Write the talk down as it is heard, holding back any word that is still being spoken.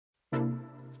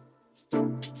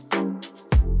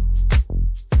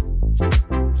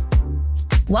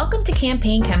Welcome to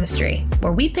Campaign Chemistry,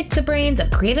 where we pick the brains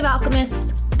of creative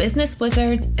alchemists, business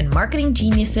wizards, and marketing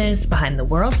geniuses behind the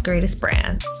world's greatest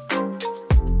brands.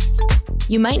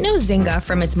 You might know Zynga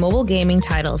from its mobile gaming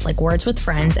titles like Words with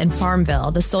Friends and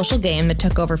Farmville, the social game that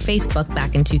took over Facebook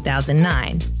back in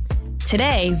 2009.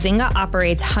 Today, Zynga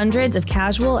operates hundreds of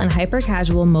casual and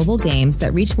hyper-casual mobile games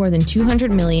that reach more than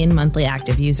 200 million monthly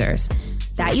active users.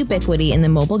 That ubiquity in the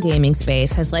mobile gaming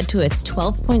space has led to its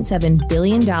 $12.7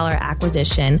 billion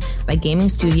acquisition by gaming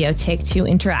studio Take-Two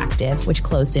Interactive, which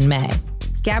closed in May.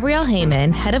 Gabrielle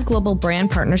Heyman, head of global brand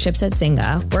partnerships at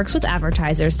Zynga, works with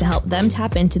advertisers to help them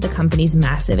tap into the company's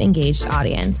massive engaged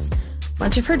audience.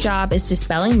 Much of her job is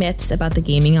dispelling myths about the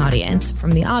gaming audience.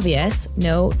 From the obvious,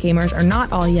 no, gamers are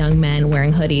not all young men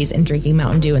wearing hoodies and drinking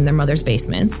Mountain Dew in their mother's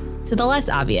basements, to the less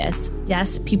obvious,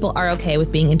 yes, people are okay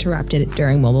with being interrupted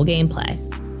during mobile gameplay.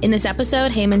 In this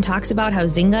episode, Heyman talks about how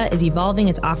Zynga is evolving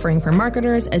its offering for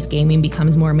marketers as gaming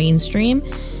becomes more mainstream,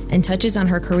 and touches on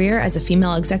her career as a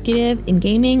female executive in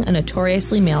gaming, a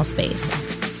notoriously male space.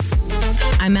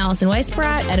 I'm Allison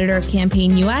Weisbrat, editor of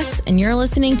Campaign US, and you're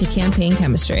listening to Campaign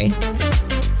Chemistry.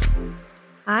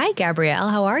 Hi, Gabrielle.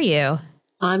 How are you?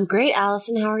 I'm great,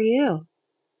 Allison. How are you?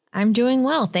 I'm doing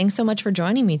well. Thanks so much for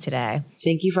joining me today.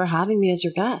 Thank you for having me as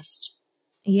your guest.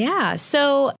 Yeah.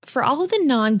 So for all of the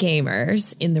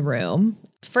non-gamers in the room,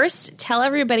 first tell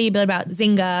everybody a bit about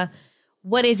Zynga.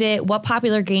 What is it? What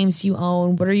popular games do you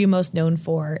own? What are you most known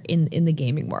for in the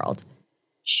gaming world?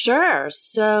 Sure.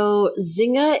 So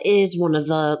Zynga is one of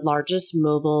the largest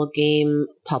mobile game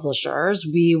publishers.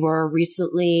 We were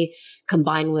recently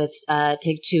combined with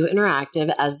Take-Two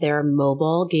Interactive as their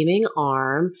mobile gaming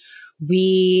arm.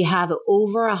 We have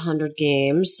over 100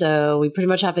 games, so we pretty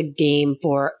much have a game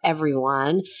for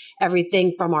everyone.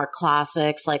 Everything from our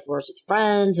classics like Words with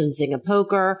Friends and Zynga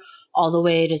Poker, all the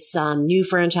way to some new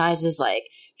franchises like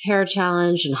Hair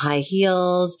Challenge and High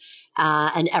Heels,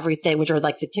 and everything, which are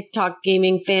like the TikTok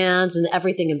gaming fans and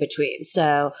everything in between.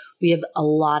 So we have a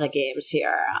lot of games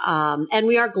here. And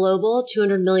we are global,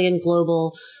 200 million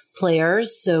global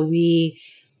players. So we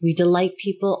delight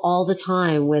people all the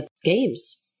time with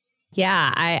games.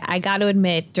 Yeah, I got to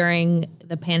admit, during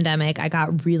the pandemic, I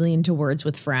got really into Words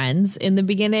with Friends in the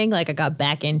beginning. Like, I got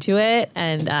back into it,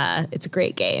 and it's a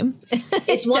great game.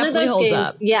 It's one of those games.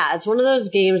 Up. Yeah, it's one of those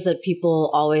games that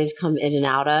people always come in and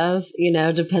out of,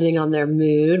 depending on their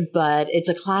mood. But it's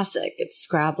a classic. It's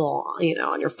Scrabble,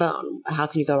 on your phone. How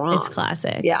can you go wrong? It's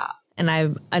classic. Yeah. And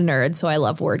I'm a nerd, so I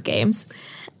love word games.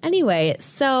 Anyway,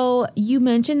 so you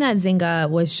mentioned that Zynga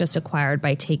was just acquired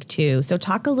by Take-Two. So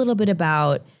talk a little bit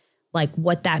about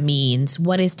what that means.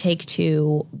 What is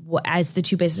Take-Two? As the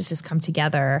two businesses come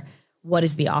together, what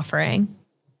is the offering?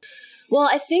 Well,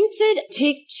 I think that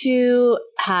Take-Two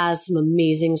has some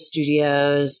amazing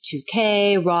studios.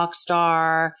 2K,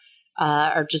 Rockstar,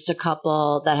 are just a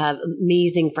couple that have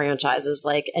amazing franchises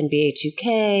like NBA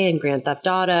 2K and Grand Theft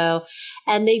Auto.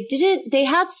 And they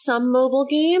had some mobile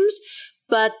games,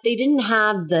 but they didn't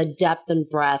have the depth and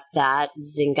breadth that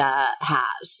Zynga has.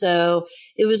 So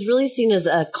it was really seen as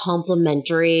a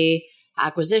complementary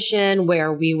acquisition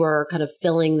where we were kind of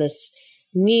filling this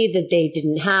need that they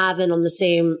didn't have. And on the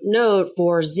same note,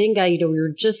 for Zynga, we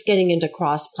were just getting into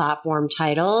cross-platform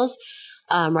titles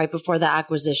right before the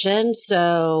acquisition.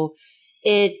 So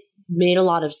it made a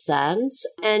lot of sense.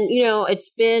 And, it's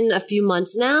been a few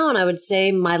months now, and I would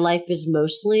say my life is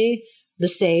mostly the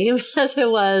same as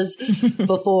it was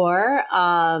before.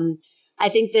 I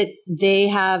think that they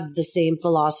have the same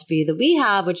philosophy that we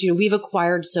have, which, we've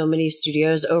acquired so many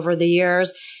studios over the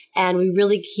years, and we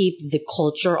really keep the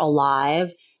culture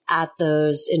alive at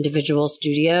those individual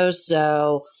studios.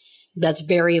 So that's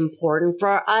very important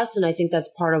for us. And I think that's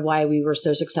part of why we were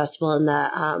so successful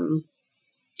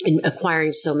in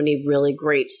acquiring so many really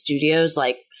great studios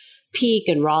like Peak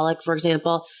and Rollic, for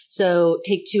example. So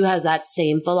Take-Two has that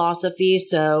same philosophy.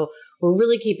 So we're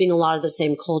really keeping a lot of the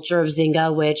same culture of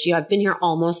Zynga, which, I've been here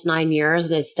almost 9 years,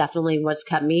 and it's definitely what's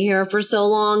kept me here for so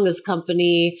long. This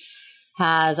company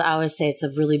has, I always say, it's a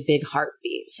really big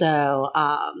heartbeat. So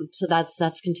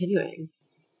that's continuing.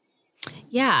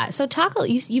 Yeah. So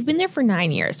you've been there for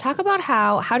 9 years. Talk about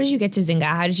how did you get to Zynga?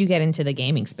 How did you get into the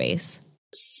gaming space?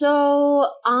 So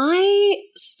I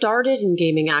started in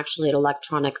gaming actually at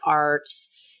Electronic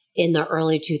Arts in the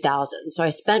early 2000s. So I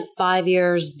spent 5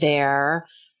 years there,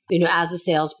 as a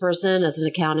salesperson, as an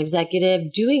account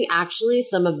executive, doing actually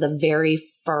some of the very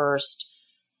first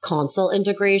console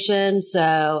integration.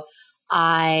 So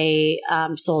I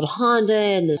sold Honda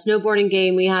and the snowboarding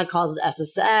game we had called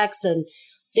SSX and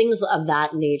things of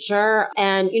that nature.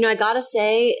 And, I got to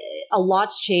say, a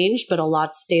lot's changed, but a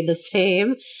lot stayed the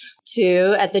same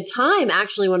too. At the time,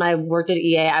 actually, when I worked at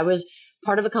EA, I was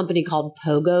part of a company called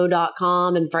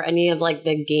Pogo.com. And for any of like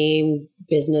the game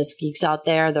business geeks out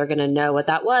there, they're going to know what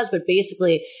that was. But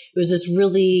basically, it was this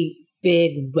really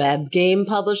big web game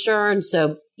publisher. And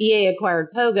so EA acquired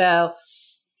Pogo.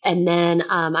 And then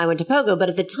I went to Pogo. But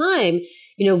at the time,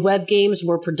 web games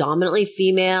were predominantly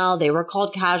female. They were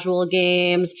called casual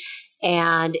games.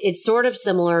 And it's sort of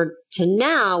similar to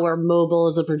now where mobile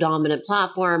is a predominant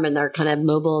platform and they're kind of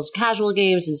mobile's casual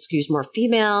games and skews more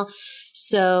female.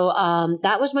 So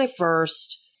that was my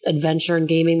first adventure in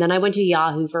gaming. Then I went to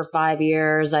Yahoo for 5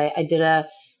 years. I did a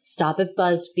stop at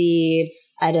BuzzFeed.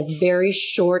 I had a very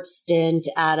short stint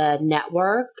at a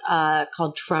network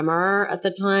called Tremor at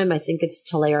the time. I think it's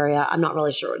Teleria. I'm not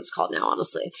really sure what it's called now,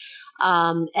 honestly.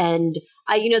 And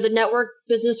the network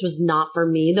business was not for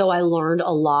me, though I learned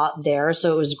a lot there.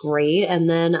 So it was great. And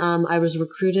then I was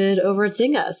recruited over at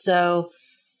Zynga. So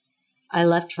I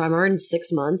left Tremor in 6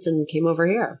 months and came over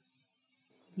here.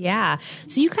 Yeah.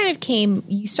 So you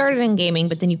started in gaming,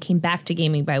 but then you came back to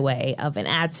gaming by way of an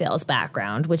ad sales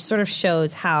background, which sort of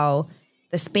shows how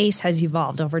the space has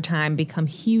evolved over time, become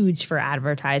huge for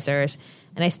advertisers.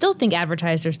 And I still think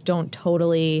advertisers don't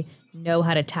totally know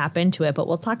how to tap into it, but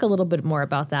we'll talk a little bit more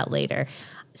about that later.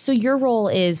 So your role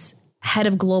is head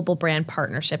of global brand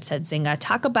partnerships at Zynga.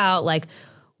 Talk about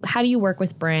how do you work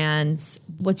with brands?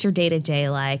 What's your day-to-day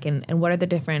like? And what are the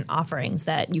different offerings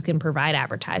that you can provide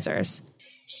advertisers?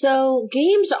 So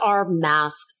games are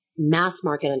mass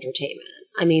market entertainment.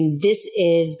 I mean, this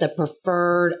is the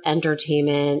preferred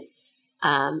entertainment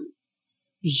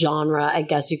genre, I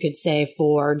guess you could say,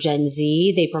 for Gen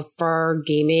Z. They prefer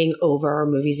gaming over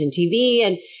movies and TV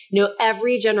and,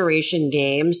 every generation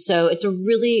games. So it's a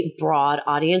really broad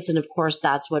audience. And of course,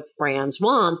 that's what brands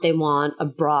want. They want a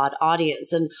broad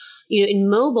audience. And, in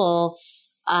mobile,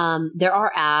 there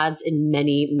are ads in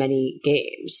many, many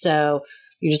games. So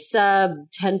sub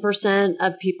 10%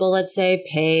 of people, let's say,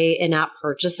 pay in-app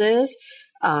purchases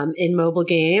in mobile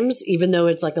games, even though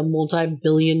it's like a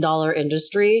multi-billion-dollar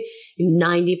industry.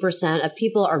 90% of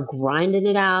people are grinding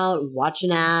it out, watching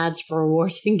ads for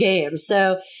rewards in games.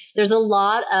 So there's a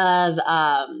lot of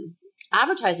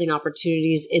advertising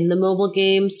opportunities in the mobile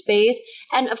game space.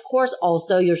 And of course,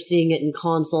 also you're seeing it in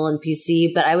console and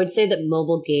PC. But I would say that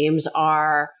mobile games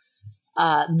are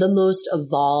the most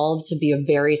evolved to be a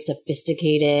very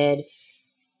sophisticated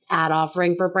ad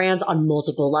offering for brands on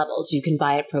multiple levels. You can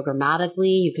buy it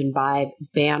programmatically, you can buy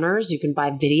banners, you can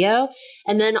buy video,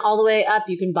 and then all the way up,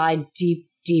 you can buy deep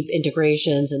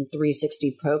integrations and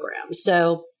 360 programs.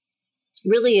 So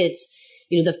really it's,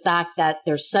 the fact that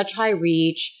there's such high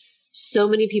reach, so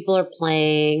many people are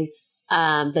playing,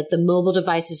 that the mobile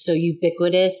device is so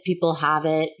ubiquitous. People have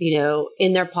it,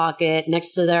 in their pocket,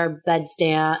 next to their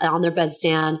bedstand, on their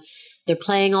bedstand. They're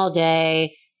playing all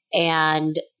day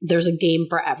and there's a game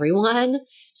for everyone.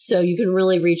 So you can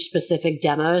really reach specific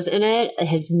demos in it. It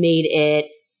has made it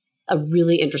a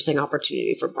really interesting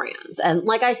opportunity for brands. And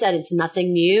like I said, it's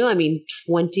nothing new. I mean,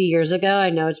 20 years ago, I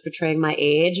know it's betraying my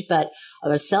age, but I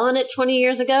was selling it 20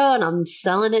 years ago and I'm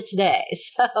selling it today.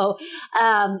 So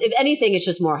if anything, it's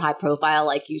just more high profile,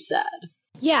 like you said.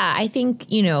 Yeah, I think,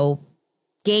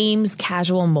 games,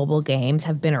 casual mobile games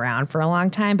have been around for a long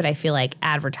time, but I feel like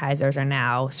advertisers are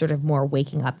now sort of more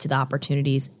waking up to the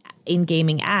opportunities in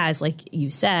gaming as, like you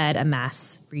said, a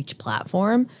mass reach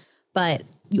platform. But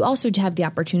you also have the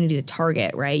opportunity to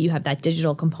target, right? You have that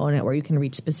digital component where you can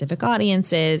reach specific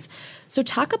audiences. So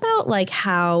talk about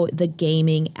how the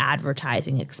gaming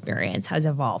advertising experience has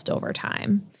evolved over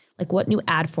time. Like what new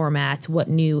ad formats, what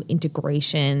new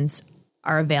integrations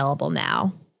are available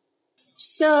now?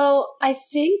 So I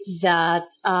think that,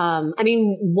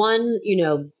 one,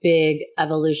 big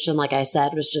evolution, like I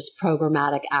said, was just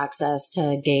programmatic access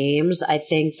to games. I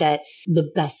think that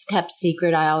the best kept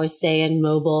secret, I always say, in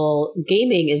mobile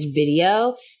gaming is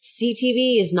video.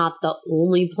 CTV is not the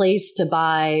only place to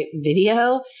buy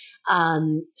video.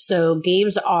 So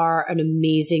games are an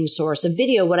amazing source of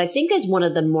video. What I think is one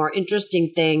of the more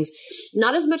interesting things,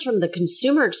 not as much from the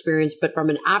consumer experience, but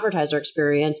from an advertiser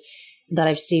experience, that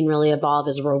I've seen really evolve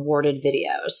is rewarded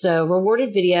video. So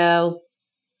rewarded video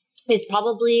is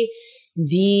probably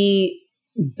the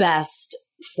best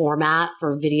format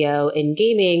for video in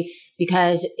gaming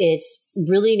because it's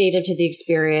really native to the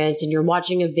experience and you're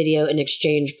watching a video in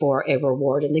exchange for a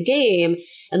reward in the game.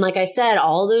 And like I said,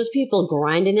 all those people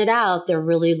grinding it out, they're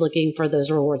really looking for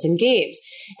those rewards in games.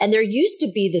 And there used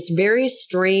to be this very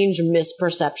strange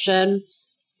misperception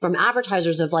from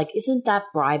advertisers of isn't that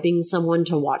bribing someone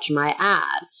to watch my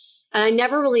ad? And I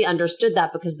never really understood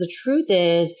that because the truth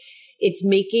is it's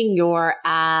making your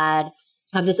ad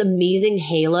have this amazing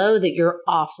halo that you're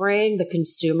offering the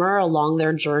consumer along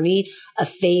their journey a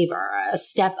favor, a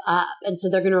step up. And so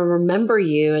they're going to remember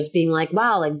you as being like,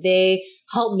 wow, like they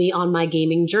helped me on my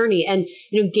gaming journey. And,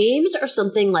 games are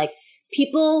something like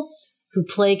people who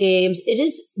play games, it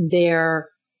is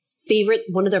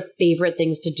one of their favorite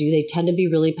things to do. They tend to be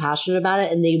really passionate about it.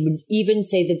 And they would even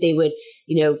say that they would,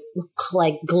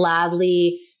 like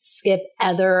gladly skip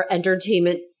other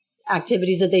entertainment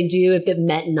activities that they do if it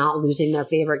meant not losing their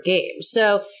favorite game.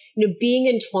 So, being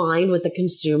entwined with the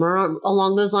consumer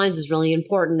along those lines is really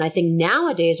important. I think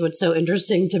nowadays what's so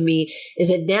interesting to me is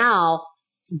that now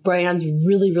brands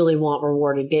really, really want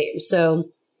rewarded games. So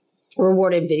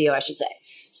rewarded video, I should say.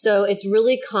 So it's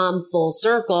really come full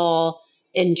circle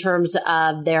in terms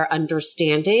of their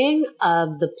understanding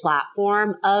of the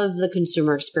platform, of the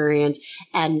consumer experience,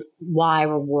 and why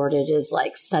rewarded is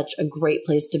like such a great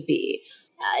place to be.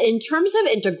 In terms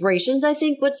of integrations, I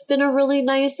think what's been a really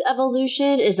nice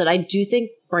evolution is that I do think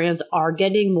brands are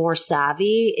getting more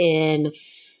savvy in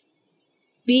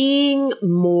being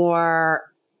more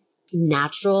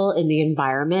natural in the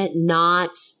environment,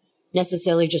 not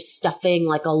necessarily just stuffing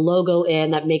like a logo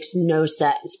in that makes no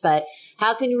sense, but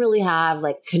how can you really have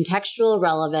like contextual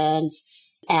relevance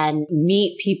and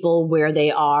meet people where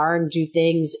they are and do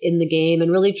things in the game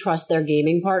and really trust their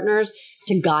gaming partners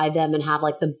to guide them and have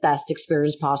like the best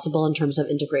experience possible in terms of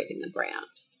integrating the brand.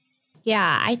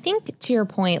 Yeah, I think to your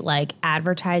point, like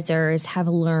advertisers have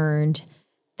learned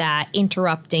that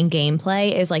interrupting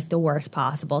gameplay is like the worst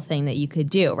possible thing that you could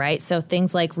do, right? So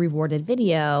things like rewarded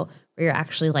video, where you're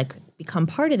actually like become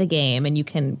part of the game and you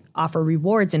can offer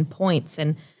rewards and points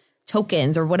and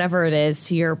tokens or whatever it is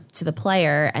to the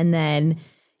player, and then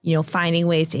finding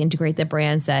ways to integrate the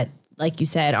brands that, like you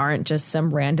said, aren't just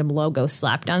some random logo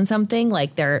slapped on something.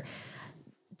 Like do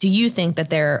you think that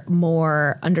they're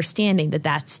more understanding that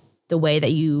that's the way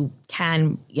that you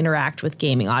can interact with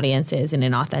gaming audiences in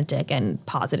an authentic and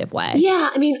positive way? Yeah,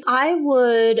 I mean, I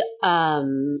would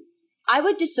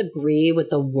disagree with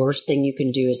the worst thing you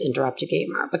can do is interrupt a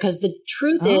gamer, because the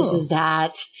truth is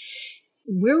that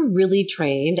we're really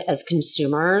trained as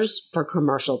consumers for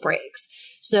commercial breaks.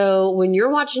 So when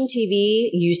you're watching TV,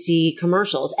 you see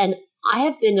commercials. And I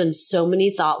have been in so many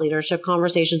thought leadership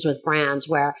conversations with brands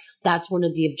where that's one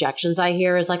of the objections I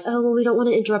hear is like, oh, well, we don't want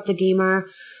to interrupt the gamer.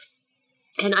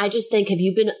 And I just think, have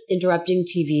you been interrupting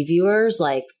TV viewers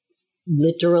like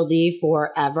literally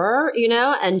forever,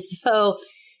 And so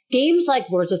games like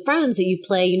Words with Friends that you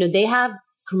play, they have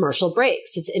commercial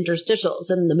breaks. It's interstitials.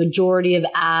 And the majority of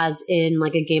ads in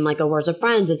like a game like a Words with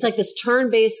Friends, it's like this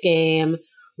turn-based game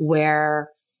where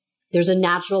there's a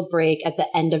natural break at the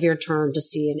end of your turn to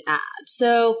see an ad.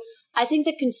 So I think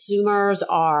that consumers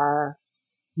are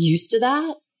used to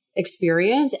that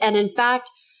experience. And in fact,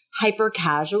 hyper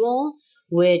casual,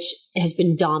 which has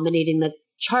been dominating the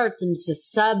charts and it's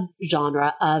a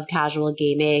subgenre of casual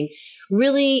gaming,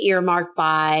 really earmarked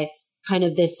by kind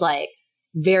of this like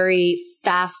very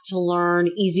fast to learn,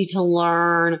 easy to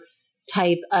learn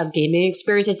type of gaming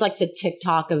experience. It's like the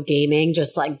TikTok of gaming,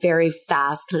 just like very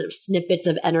fast kind of snippets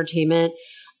of entertainment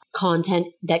content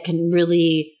that can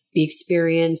really be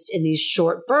experienced in these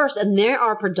short bursts. And there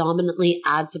are predominantly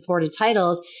ad supported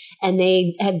titles and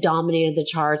they have dominated the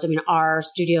charts. I mean, our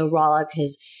studio Rollic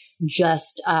has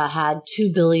just had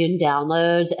 2 billion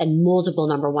downloads and multiple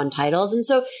 #1 titles. And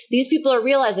so these people are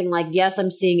realizing like, yes, I'm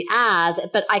seeing ads,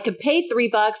 but I could pay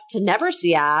 $3 to never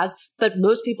see ads, but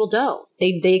most people don't.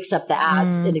 They accept the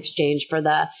ads in exchange for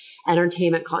the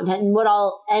entertainment content. And what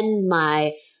I'll end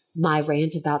my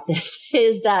rant about this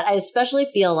is that I especially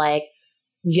feel like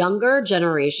younger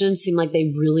generations seem like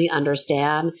they really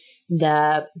understand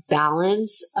the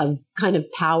balance of kind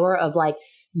of power of like,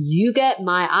 you get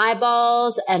my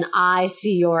eyeballs and I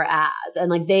see your ads. And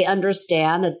like they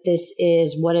understand that this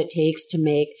is what it takes to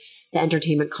make the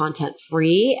entertainment content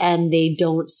free, and they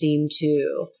don't seem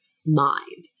to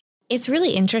mind. It's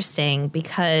really interesting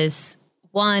because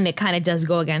one, it kind of does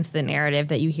go against the narrative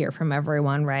that you hear from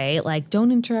everyone, right? Like,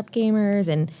 don't interrupt gamers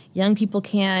and young people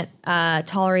can't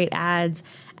tolerate ads.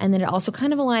 And then it also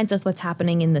kind of aligns with what's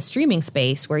happening in the streaming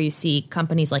space, where you see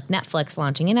companies like Netflix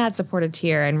launching an ad-supported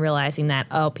tier and realizing that,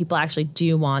 people actually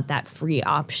do want that free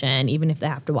option, even if they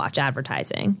have to watch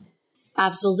advertising.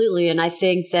 Absolutely. And I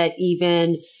think that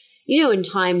even, in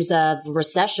times of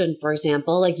recession, for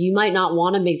example, like you might not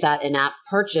want to make that in-app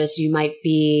purchase. You might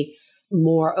be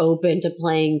more open to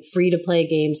playing free-to-play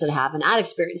games that have an ad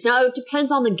experience. Now, it depends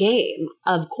on the game,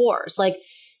 of course. Like,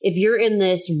 if you're in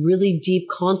this really deep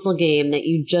console game that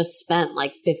you just spent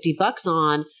like $50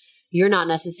 on, you're not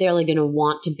necessarily going to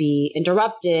want to be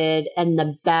interrupted. And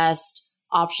the best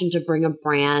option to bring a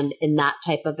brand in that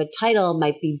type of a title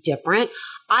might be different.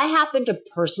 I happen to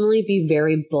personally be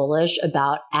very bullish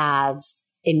about ads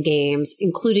in games,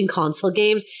 including console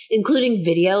games, including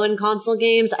video in console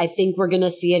games. I think we're going to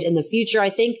see it in the future. I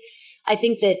think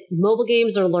that mobile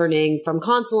games are learning from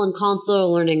console and console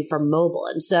are learning from mobile.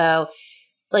 And so,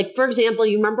 like, for example,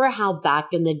 you remember how back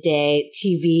in the day,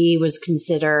 TV was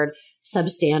considered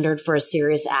substandard for a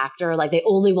serious actor? Like, they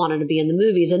only wanted to be in the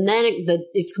movies. And then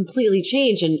it's completely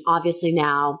changed. And obviously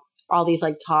now all these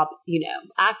like top,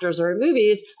 actors are in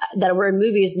movies that were in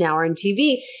movies now are in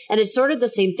TV. And it's sort of the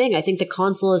same thing. I think the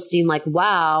console has seen like,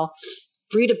 wow,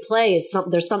 free to play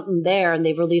there's something there. And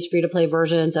they've released free to play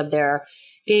versions of their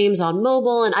games on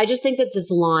mobile. And I just think that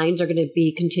these lines are going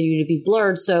to continue to be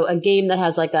blurred. So a game that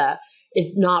has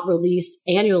is not released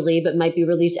annually, but might be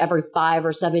released every 5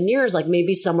 or 7 years, like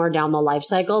maybe somewhere down the life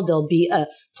cycle, there'll be a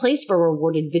place for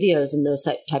rewarded videos in those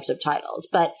types of titles.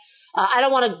 But I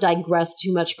don't want to digress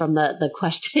too much from the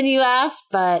question you asked,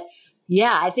 but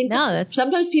yeah, I think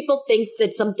sometimes people think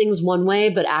that something's one way,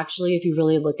 but actually, if you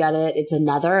really look at it, it's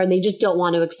another, and they just don't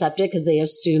want to accept it because they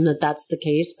assume that that's the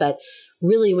case. But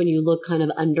really, when you look kind of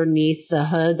underneath the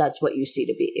hood, that's what you see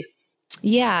to be.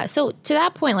 Yeah. So to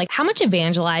that point, like, how much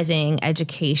evangelizing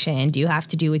education do you have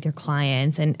to do with your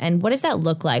clients? And what does that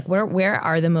look like? Where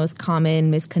are the most common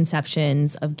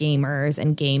misconceptions of gamers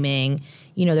and gaming?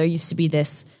 There used to be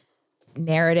this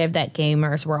narrative that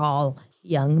gamers were all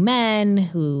young men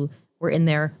who were in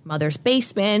their mother's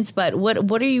basements. But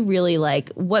what are you really like?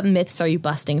 What myths are you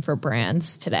busting for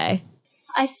brands today?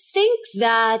 I think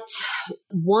that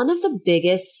one of the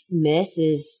biggest myths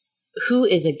is who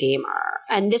is a gamer?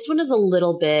 And this one is a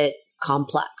little bit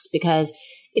complex because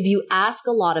if you ask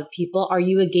a lot of people, are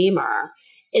you a gamer?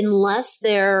 Unless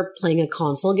they're playing a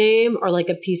console game or like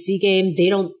a PC game, they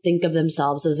don't think of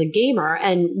themselves as a gamer.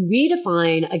 And we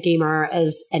define a gamer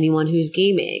as anyone who's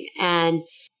gaming. And,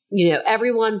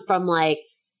 everyone from like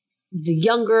the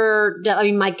younger,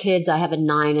 my kids, I have a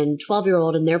 9 and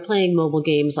 12-year-old and they're playing mobile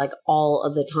games like all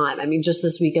of the time. I mean, just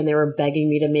this weekend, they were begging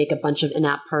me to make a bunch of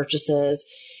in-app purchases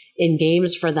in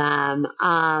games for them.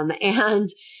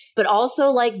 But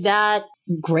also like that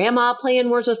grandma playing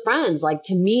Words with Friends. Like,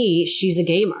 to me, she's a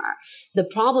gamer. The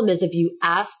problem is if you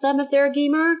ask them if they're a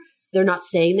gamer, they're not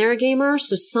saying they're a gamer.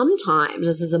 So sometimes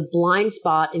this is a blind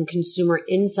spot in consumer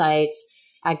insights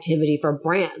activity for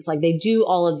brands. Like, they do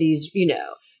all of these,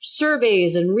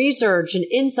 surveys and research and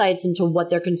insights into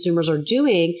what their consumers are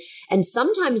doing. And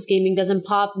sometimes gaming doesn't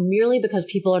pop merely because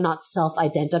people are not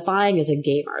self-identifying as a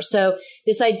gamer. So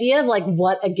this idea of like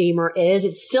what a gamer is,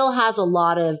 it still has a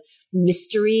lot of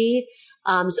mystery.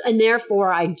 And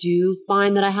therefore I do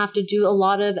find that I have to do a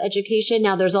lot of education.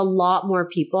 Now there's a lot more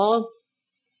people,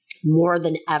 more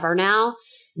than ever now,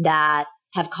 that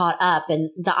have caught up. And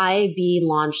the IAB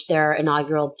launched their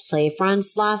inaugural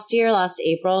Playfronts last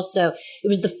April. So it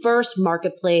was the first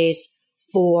marketplace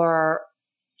for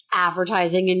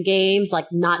advertising in games, like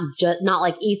not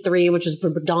like E3, which was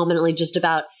predominantly just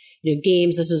about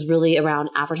games. This was really around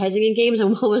advertising in games.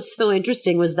 And what was so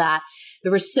interesting was that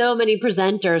there were so many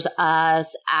presenters,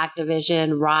 us,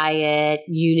 Activision, Riot,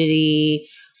 Unity,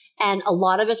 and a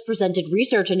lot of us presented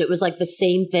research, and it was like the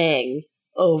same thing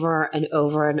over and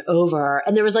over and over.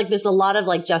 And there was like a lot of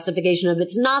like justification of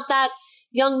it's not that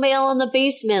young male in the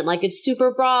basement, like it's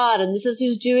super broad and this is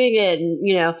who's doing it.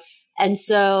 And, and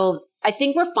so I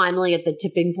think we're finally at the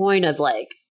tipping point of like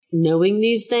knowing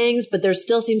these things, but there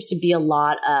still seems to be a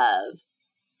lot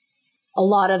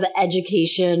of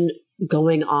education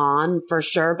going on for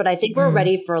sure. But I think we're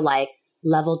ready for like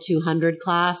level 200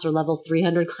 class or level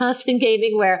 300 class in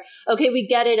gaming where, okay, we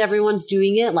get it. Everyone's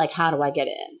doing it. Like, how do I get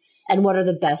in? And what are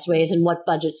the best ways and what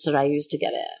budgets should I use to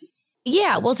get in?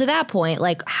 Yeah. Well, to that point,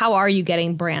 like, how are you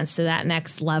getting brands to that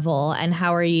next level? And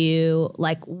how are you,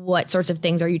 like, what sorts of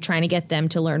things are you trying to get them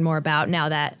to learn more about now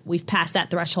that we've passed that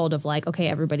threshold of like, okay,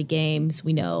 everybody games,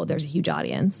 we know there's a huge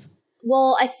audience?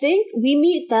 Well, I think we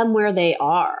meet them where they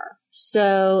are.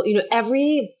 So,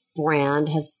 every brand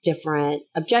has different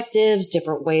objectives,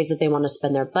 different ways that they want to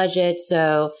spend their budget.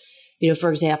 So,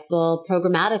 for example,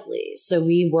 programmatically. So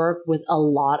we work with a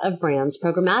lot of brands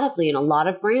programmatically, and a lot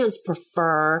of brands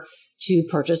prefer to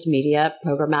purchase media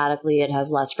programmatically. It has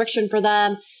less friction for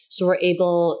them. So we're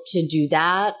able to do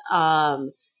that.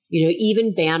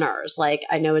 Even banners, like,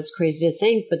 I know it's crazy to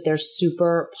think, but they're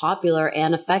super popular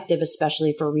and effective,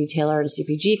 especially for retailer and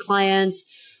CPG clients.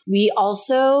 We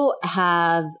also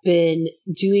have been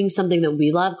doing something that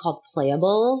we love called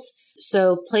Playables.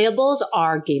 So Playables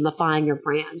are gamifying your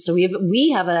brand. So we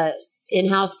have a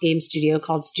in-house game studio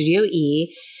called Studio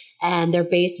E, and they're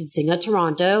based in Zynga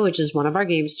Toronto, which is one of our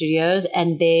game studios.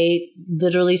 And they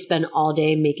literally spend all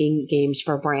day making games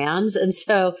for brands. And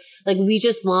so like we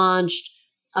just launched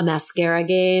a mascara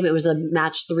game. It was a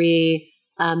match 3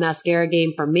 mascara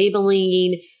game for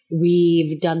Maybelline.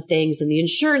 We've done things in the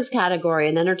insurance category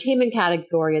and the entertainment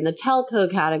category and the telco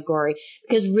category,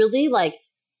 because really like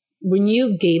when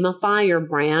you gamify your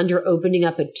brand, you're opening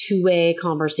up a two-way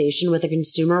conversation with a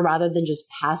consumer rather than just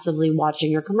passively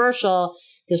watching your commercial.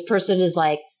 This person is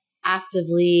like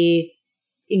actively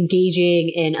engaging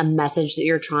in a message that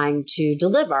you're trying to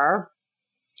deliver.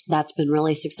 That's been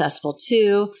really successful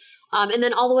too. And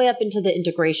then all the way up into the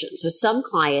integration. So some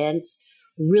clients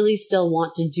really still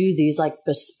want to do these like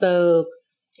bespoke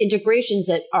integrations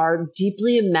that are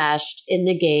deeply enmeshed in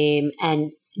the game.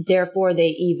 And therefore they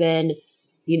even,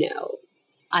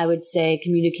 I would say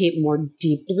communicate more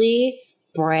deeply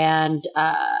brand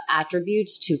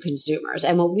attributes to consumers.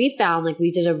 And what we found, like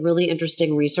we did a really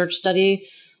interesting research study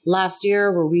last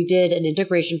year where we did an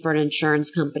integration for an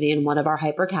insurance company in one of our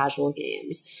hyper casual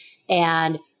games.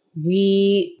 And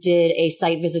we did a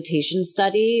site visitation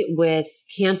study with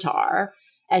Kantar.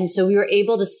 And so we were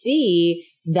able to see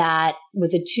that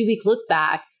with a 2-week look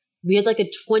back, we had like a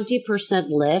 20%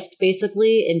 lift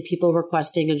basically in people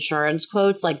requesting insurance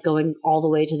quotes, like going all the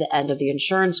way to the end of the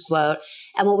insurance quote.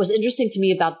 And what was interesting to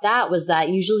me about that was that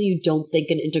usually you don't think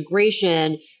in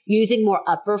integration, you think more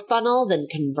upper funnel than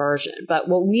conversion. But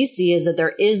what we see is that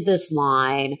there is this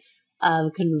line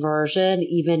of conversion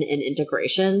even in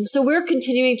integration. So we're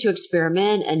continuing to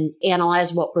experiment and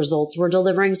analyze what results we're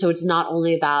delivering. So it's not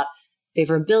only about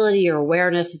favorability or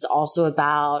awareness, it's also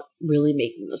about really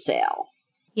making the sale.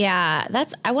 Yeah,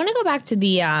 I want to go back to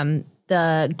the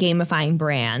gamifying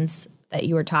brands that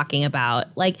you were talking about.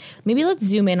 Like maybe let's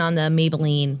zoom in on the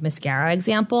Maybelline mascara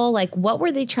example. Like what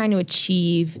were they trying to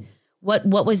achieve? What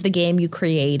was the game you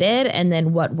created? And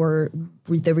then what were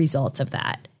the results of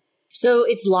that? So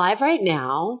it's live right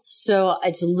now. So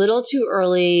it's a little too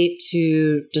early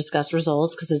to discuss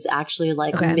results because it's actually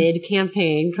like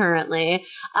mid-campaign currently.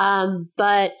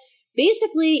 But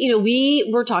basically, we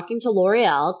were talking to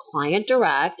L'Oreal, client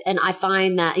direct, and I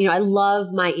find that, I love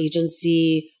my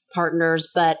agency partners,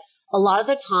 but a lot of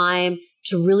the time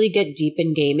to really get deep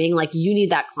in gaming, like you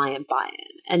need that client buy-in.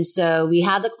 And so we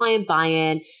had the client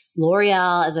buy-in.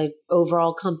 L'Oreal as an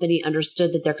overall company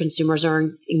understood that their consumers are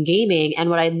in gaming. And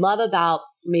what I love about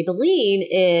Maybelline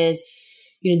is,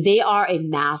 they are a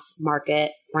mass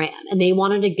market brand and they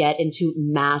wanted to get into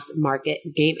mass market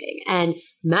gaming, and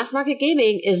mass market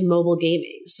gaming is mobile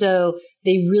gaming. So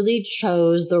they really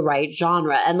chose the right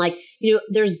genre. And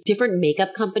there's different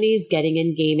makeup companies getting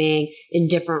in gaming in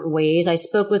different ways. I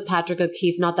spoke with Patrick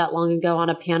O'Keefe not that long ago on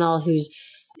a panel who's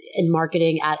in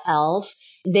marketing at e.l.f.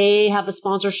 They have a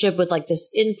sponsorship with like this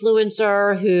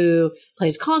influencer who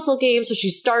plays console games. So she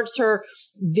starts her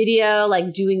video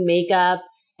like doing makeup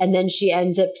and then she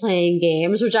ends up playing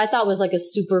games, which I thought was like a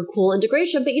super cool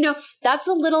integration. But that's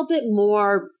a little bit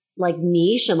more like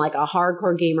niche and like a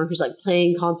hardcore gamer who's like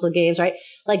playing console games, right?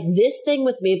 Like this thing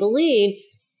with Maybelline,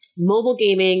 mobile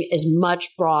gaming is much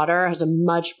broader, has a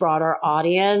much broader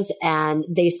audience, and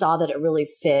they saw that it really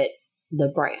fit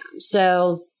the brand.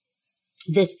 So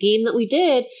this game that we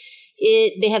did,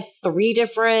 they have 3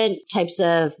 different types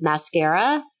of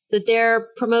mascara that they're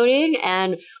promoting.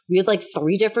 And we had like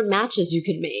 3 different matches you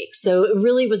could make. So it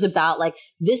really was about like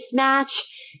this match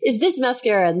is this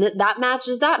mascara and that match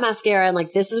is that mascara. And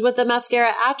like, this is what the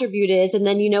mascara attribute is. And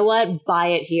then you know what? Buy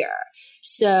it here.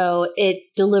 So it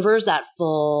delivers that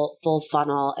full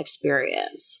funnel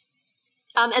experience.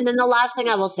 And then the last thing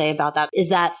I will say about that is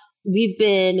that we've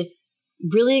been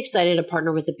really excited to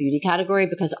partner with the beauty category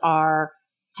because our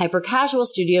hyper casual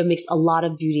studio makes a lot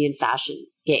of beauty and fashion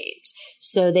games.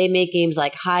 So they make games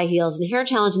like High Heels and Hair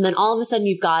Challenge. And then all of a sudden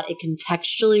you've got a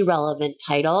contextually relevant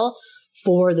title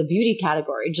for the beauty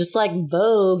category, just like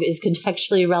Vogue is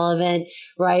contextually relevant,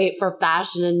 right? For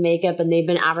fashion and makeup. And they've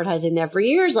been advertising there for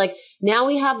years. Like now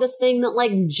we have this thing that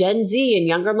like Gen Z and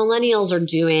younger millennials are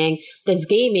doing that's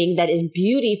gaming, that is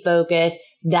beauty focused,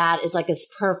 that is like a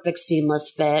perfect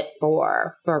seamless fit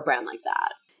for a brand like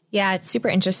that. Yeah, it's super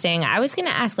interesting. I was going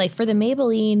to ask, like, for the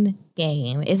Maybelline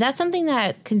game, is that something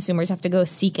that consumers have to go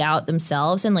seek out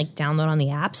themselves and like download on the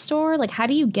App Store? Like, how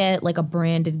do you get like a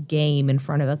branded game in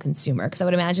front of a consumer? Because I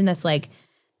would imagine that's like,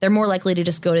 they're more likely to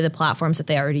just go to the platforms that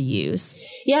they already use.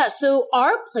 Yeah, so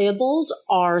our playables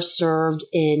are served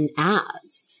in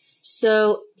ads.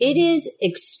 So it is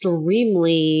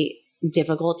extremely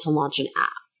difficult to launch an app.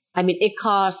 I mean, it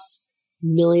costs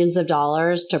millions of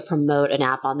dollars to promote an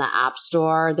app on the App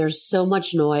Store. There's so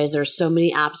much noise. There's so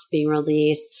many apps being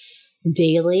released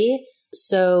daily.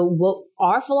 So what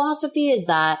our philosophy is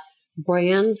that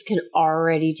brands can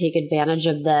already take advantage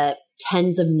of the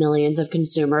tens of millions of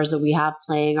consumers that we have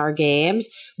playing our games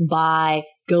by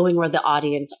going where the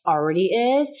audience already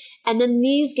is. And then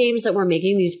these games that we're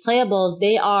making, these playables,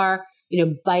 they are,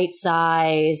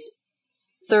 bite-size,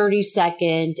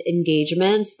 30-second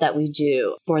engagements that we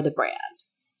do for the brand.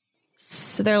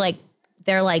 So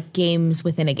they're like games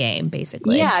within a game,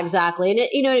 basically. Yeah, exactly.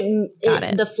 And Got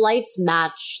it. The flights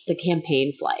match the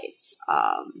campaign flights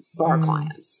for our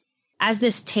clients. As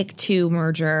this Take-Two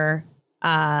merger,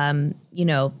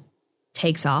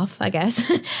 takes off, I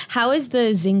guess, how is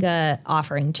the Zynga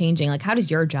offering changing? Like, how does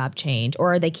your job change?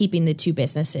 Or are they keeping the two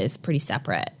businesses pretty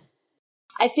separate?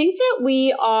 I think that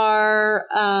we are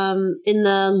in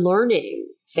the learning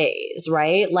phase,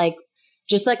 right? Like,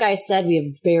 just like I said, we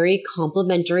have very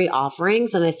complementary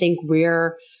offerings, and I think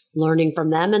we're learning from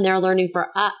them and they're learning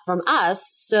from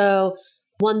us. So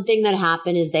one thing that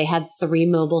happened is they had 3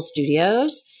 mobile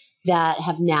studios that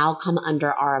have now come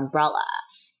under our umbrella,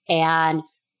 and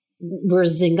we're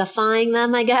Zingifying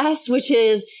them, I guess, which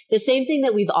is the same thing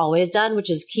that we've always done, which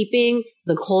is keeping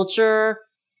the culture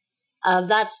of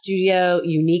that studio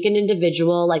unique and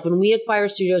individual. Like when we acquire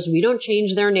studios, we don't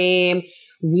change their name.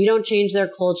 We don't change their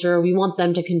culture. We want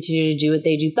them to continue to do what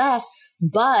they do best.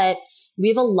 But we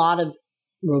have a lot of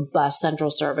robust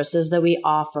central services that we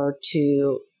offer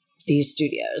to these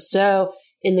studios. So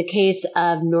in the case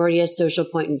of Nordeus, Social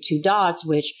Point, and Two Dots,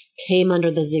 which came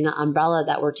under the Zynga umbrella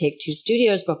that were Take-Two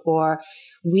studios before,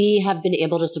 we have been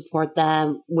able to support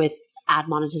them with ad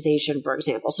monetization, for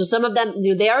example. So some of them,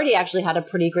 they already actually had a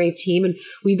pretty great team, and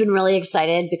we've been really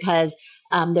excited because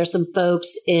there's some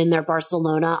folks in their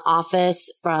Barcelona office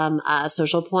from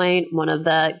Social Point, one of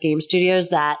the game studios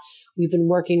that we've been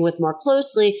working with more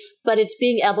closely, but it's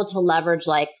being able to leverage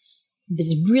like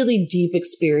this really deep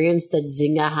experience that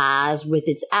Zynga has with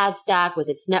its ad stack, with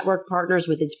its network partners,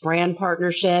 with its brand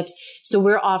partnerships. So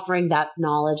we're offering that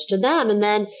knowledge to them. And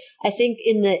then I think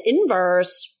in the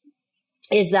inverse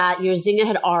is that, Zynga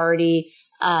had already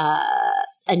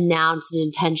announced an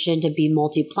intention to be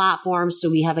multi-platform. So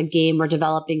we have a game we're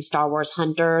developing, Star Wars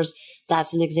Hunters.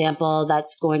 That's an example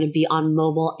that's going to be on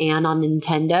mobile and on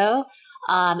Nintendo.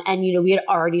 And we had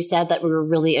already said that we were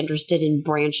really interested in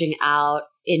branching out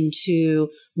into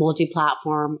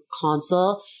multi-platform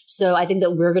console. So I think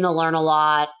that we're going to learn a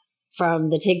lot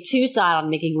from the Take-Two side on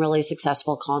making really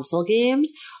successful console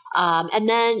games. And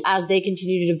then as they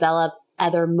continue to develop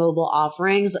other mobile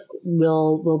offerings,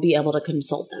 we'll be able to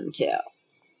consult them too.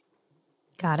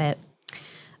 Got it.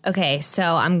 Okay, so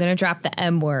I'm going to drop the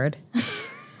M word.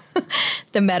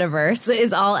 The metaverse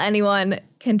is all anyone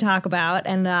can talk about.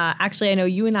 And actually, I know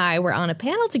you and I were on a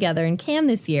panel together in Cannes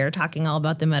this year talking all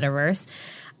about the metaverse.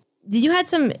 You had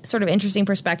some sort of interesting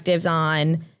perspectives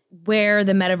on where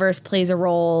the metaverse plays a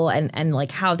role and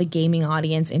like how the gaming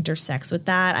audience intersects with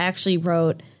that. I actually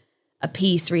wrote a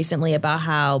piece recently about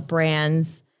how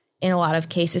brands in a lot of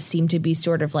cases seem to be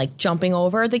sort of like jumping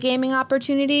over the gaming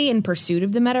opportunity in pursuit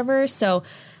of the metaverse. So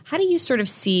how do you sort of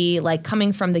see, like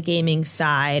coming from the gaming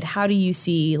side, how do you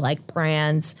see like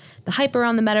brands, the hype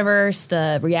around the metaverse,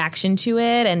 the reaction to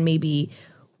it, and maybe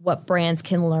what brands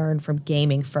can learn from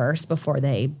gaming first before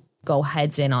they go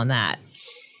heads in on that?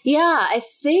 Yeah, I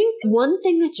think one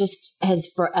thing that just has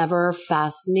forever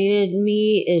fascinated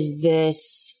me is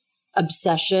this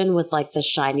obsession with like the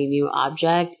shiny new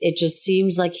object. It just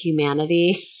seems like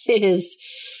humanity is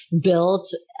built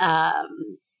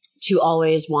to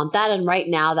always want that. And right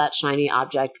now that shiny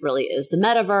object really is the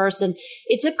metaverse. And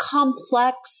it's a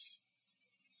complex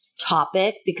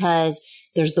topic because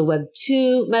there's the Web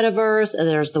 2 metaverse and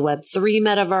there's the Web 3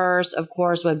 metaverse. Of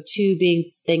course, Web 2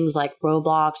 being things like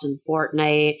Roblox and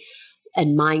Fortnite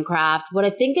and Minecraft. What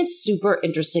I think is super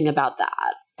interesting about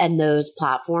that and those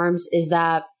platforms is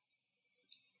that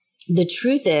the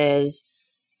truth is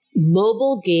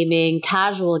mobile gaming,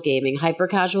 casual gaming, hyper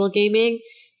casual gaming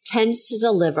tends to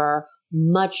deliver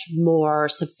much more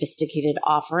sophisticated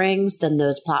offerings than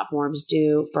those platforms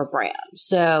do for brands.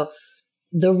 So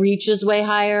the reach is way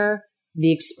higher.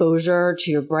 The exposure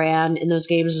to your brand in those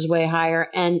games is way higher.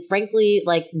 And frankly,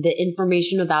 like the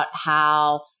information about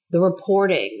how the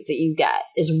reporting that you get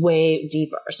is way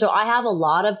deeper. So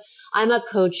I'm a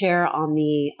co-chair on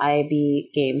the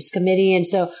IAB Games Committee. And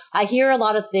so I hear a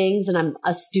lot of things and I'm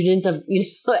a student of,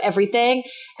 everything.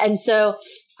 And so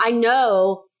I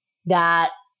know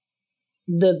that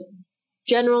the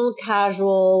general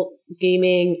casual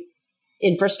gaming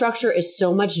infrastructure is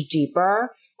so much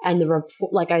deeper. And the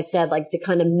report, like I said, like the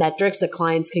kind of metrics that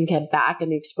clients can get back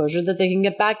and the exposure that they can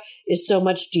get back is so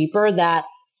much deeper that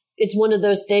it's one of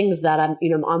those things that I'm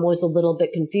always a little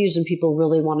bit confused when people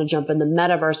really want to jump in the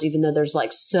metaverse, even though there's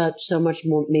like so much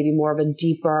more, maybe more of a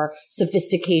deeper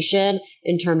sophistication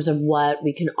in terms of what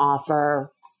we can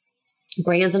offer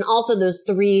brands. And also those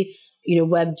three,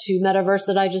 Web 2 metaverse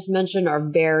that I just mentioned are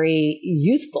very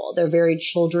youthful. They're very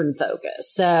children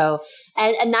focused. So,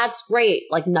 and that's great.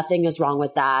 Like nothing is wrong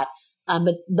with that.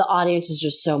 But the audience is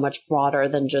just so much broader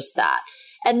than just that.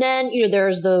 And then,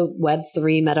 there's the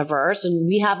Web3 metaverse, and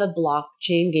we have a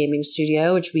blockchain gaming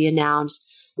studio, which we announced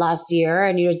last year.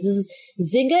 And,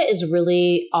 Zynga is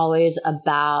really always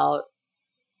about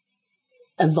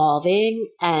evolving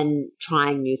and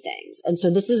trying new things. And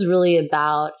so this is really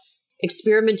about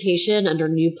experimentation under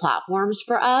new platforms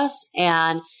for us.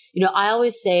 And, I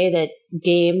always say that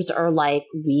games are like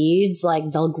weeds,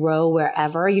 like they'll grow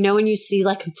wherever. When you see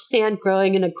like a plant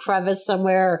growing in a crevice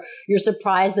somewhere, you're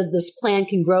surprised that this plant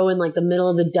can grow in like the middle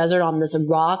of the desert on this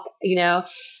rock,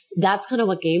 that's kind of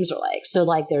what games are like. So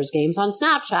like there's games on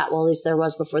Snapchat. Well, at least there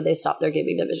was before they stopped their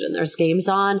gaming division. There's games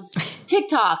on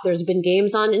TikTok. There's been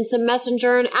games on Instant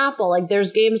Messenger and Apple. Like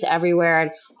there's games everywhere.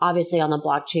 And obviously on the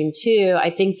blockchain too. I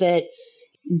think that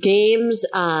games,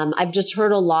 I've just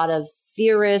heard a lot of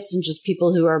theorists and just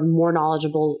people who are more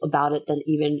knowledgeable about it than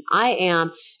even I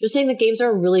am. They're saying that games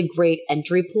are a really great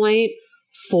entry point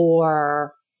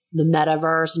for the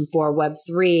metaverse and for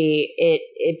Web3. It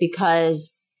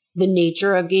because the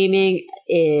nature of gaming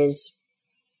is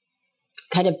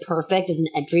kind of perfect as an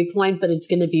entry point, but it's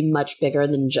going to be much bigger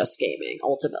than just gaming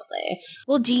ultimately.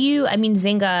 Well,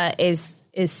 Zynga is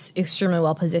extremely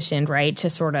well positioned, right, to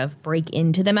sort of break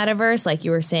into the metaverse. Like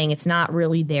you were saying, it's not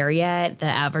really there yet. The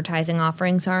advertising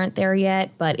offerings aren't there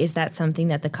yet, but is that something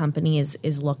that the company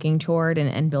is looking toward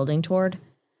and building toward?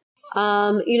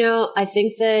 I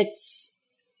think that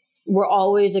we're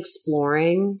always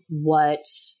exploring what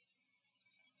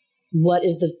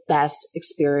is the best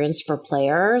experience for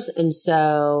players. And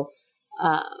so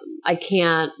I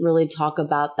can't really talk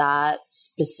about that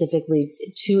specifically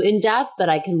too in depth, but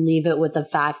I can leave it with the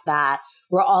fact that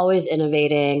we're always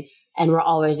innovating and we're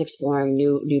always exploring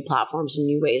new platforms and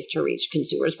new ways to reach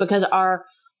consumers, because our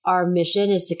mission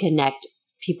is to connect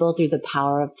people through the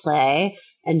power of play.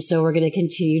 And so we're going to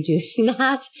continue doing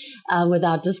that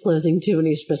without disclosing too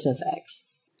many specifics.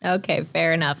 Okay,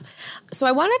 fair enough. So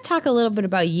I want to talk a little bit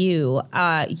about you.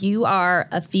 You are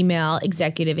a female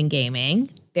executive in gaming.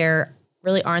 There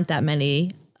really aren't that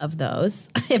many of those,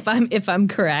 if I'm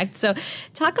correct. So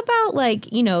talk about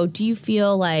do you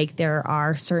feel like there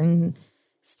are certain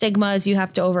stigmas you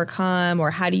have to overcome, or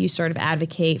how do you sort of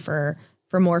advocate for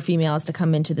more females to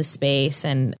come into the space,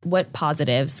 and what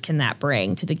positives can that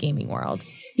bring to the gaming world?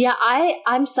 Yeah,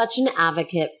 I'm such an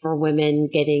advocate for women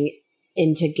getting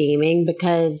into gaming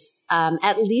because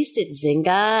at least at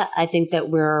Zynga, I think that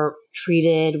we're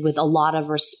treated with a lot of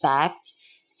respect,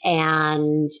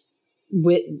 and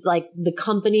with the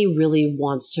company really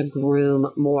wants to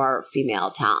groom more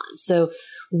female talent. So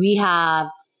we have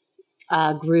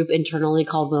a group internally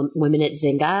called Women at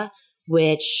Zynga,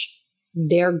 which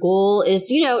their goal is,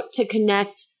 to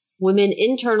connect women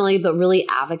internally, but really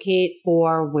advocate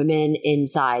for women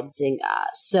inside Zynga.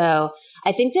 So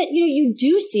I think that, you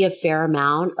do see a fair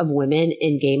amount of women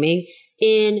in gaming,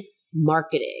 in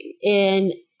marketing,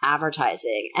 in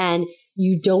advertising, and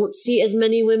you don't see as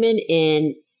many women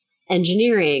in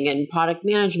engineering and product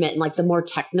management and the more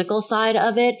technical side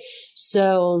of it.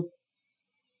 So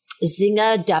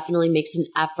Zynga definitely makes an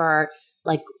effort,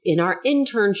 in our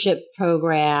internship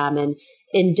program and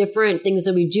in different things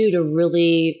that we do to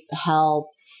really help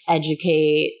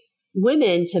educate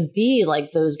women to be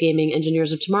like those gaming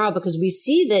engineers of tomorrow, because we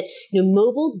see that,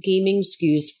 mobile gaming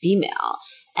skews female,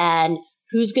 and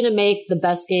who's going to make the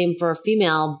best game for a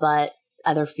female but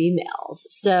other females?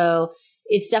 So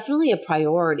it's definitely a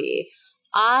priority.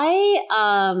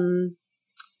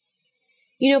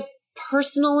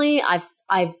 Personally,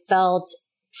 I've felt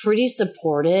pretty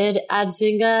supported at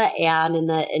Zynga and in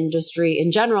the industry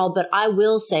in general, but I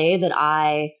will say that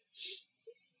I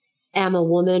am a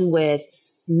woman with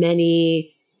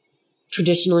many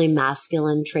traditionally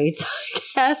masculine traits, I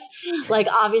guess.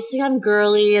 Obviously I'm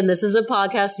girly and this is a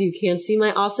podcast, so you can't see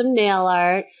my awesome nail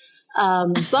art.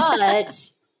 But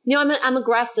I'm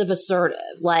aggressive, assertive.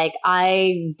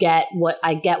 I get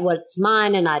what's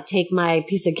mine, and I take my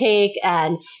piece of cake.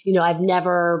 And,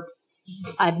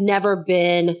 I've never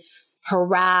been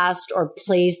harassed or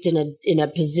placed in a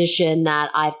position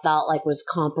that I felt like was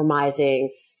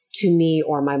compromising to me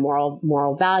or my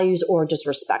moral values or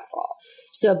disrespectful.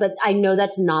 So, but I know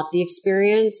that's not the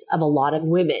experience of a lot of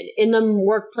women in the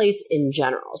workplace in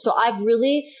general. So I've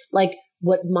really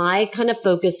what my kind of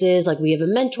focus is, like we have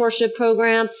a mentorship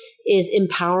program, is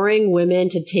empowering women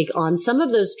to take on some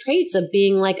of those traits of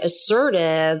being like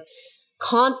assertive,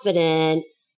 confident,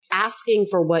 asking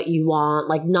for what you want,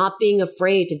 like not being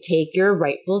afraid to take your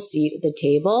rightful seat at the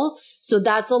table. So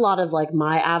that's a lot of like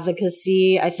my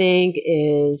advocacy, I think,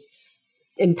 is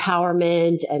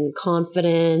empowerment and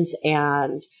confidence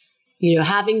and, you know,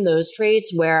 having those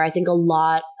traits where I think a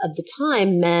lot of the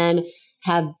time men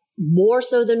have more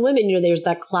so than women. You know, there's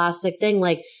that classic thing,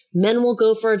 like men will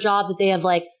go for a job that they have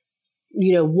like,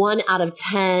 you know, 1 out of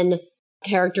 10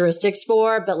 characteristics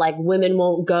for, but like women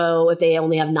won't go if they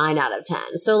only have 9 out of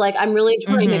 10. So like, I'm really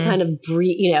trying to kind of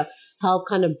breed, you know, help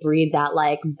kind of breed that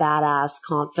like badass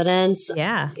confidence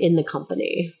in the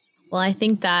company. Well, I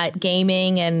think that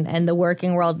gaming and the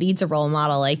working world needs a role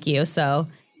model like you. So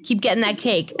keep getting that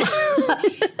cake.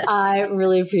 I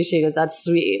really appreciate it. That's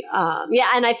sweet. Yeah.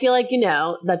 And I feel like, you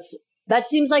know, that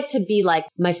seems like to be like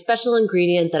my special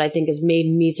ingredient that I think has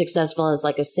made me successful as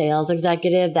like a sales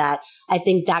executive, that I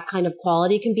think that kind of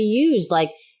quality can be used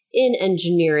like in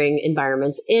engineering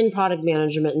environments, in product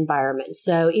management environments.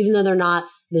 So even though they're not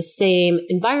the same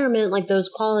environment, like those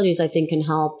qualities I think can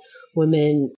help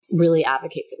women really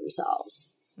advocate for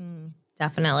themselves.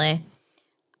 Definitely.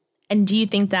 And do you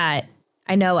think that,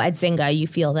 I know at Zynga, you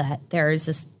feel that there is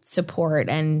this support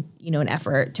and, you know, an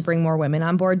effort to bring more women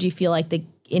on board. Do you feel like the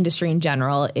industry in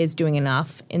general is doing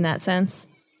enough in that sense?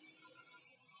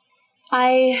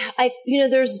 You know,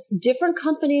 there's different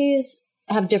companies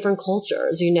have different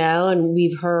cultures, you know, and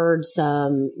we've heard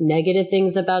some negative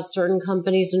things about certain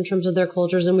companies in terms of their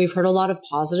cultures. And we've heard a lot of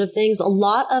positive things. A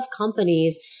lot of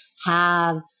companies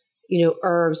have, you know,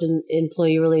 ERGs and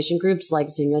employee relation groups like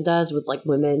Zynga does with like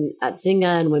women at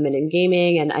Zynga and women in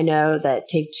gaming. And I know that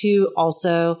Take-Two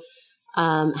also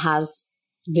has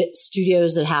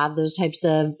studios that have those types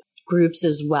of groups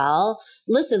as well.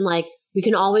 Listen, like we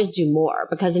can always do more,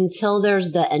 because until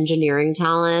there's the engineering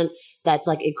talent that's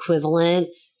like equivalent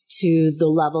to the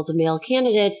levels of male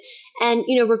candidates. And,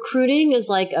 you know, recruiting is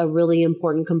like a really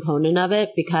important component of it,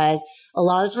 because a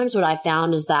lot of times what I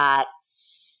found is that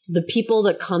the people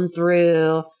that come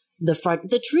through the front,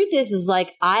 the truth is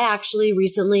like, I actually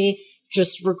recently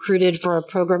just recruited for a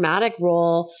programmatic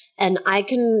role, and I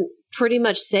can pretty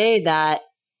much say that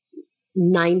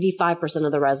 95%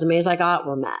 of the resumes I got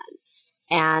were men.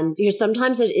 And, you know,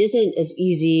 sometimes it isn't as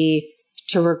easy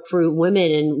to recruit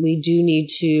women, and we do need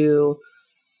to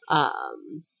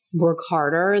work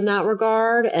harder in that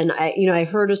regard. And I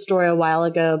heard a story a while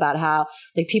ago about how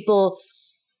like people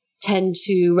tend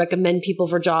to recommend people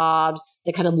for jobs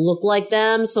that kind of look like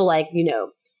them. So like, you know,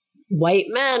 white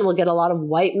men will get a lot of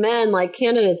white men like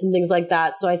candidates and things like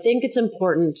that. So I think it's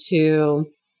important to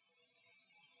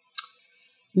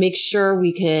make sure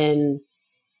we can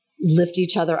lift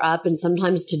each other up. And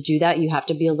sometimes to do that, you have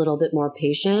to be a little bit more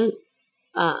patient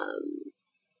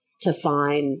to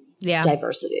find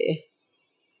diversity.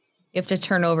 You have to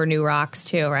turn over new rocks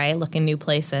too, right? Look in new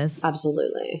places.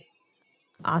 Absolutely.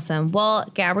 Awesome. Well,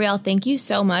 Gabrielle, thank you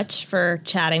so much for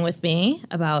chatting with me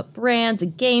about brands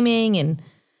and gaming and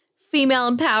female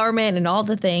empowerment and all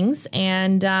the things.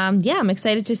 And I'm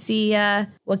excited to see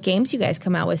what games you guys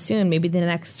come out with soon. Maybe the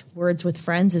next Words with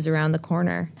Friends is around the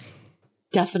corner.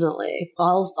 Definitely.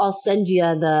 I'll send you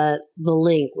the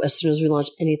link as soon as we launch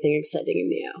anything exciting and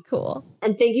new. Cool.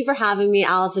 And thank you for having me,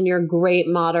 Allison. You're a great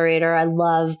moderator. I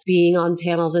love being on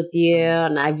panels with you,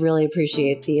 and I really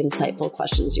appreciate the insightful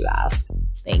questions you ask.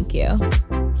 Thank you.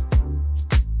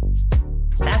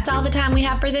 That's all the time we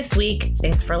have for this week.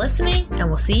 Thanks for listening, and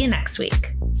we'll see you next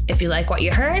week. If you like what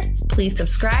you heard, please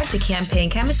subscribe to Campaign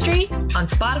Chemistry on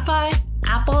Spotify,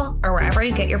 Apple, or wherever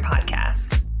you get your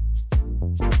podcasts.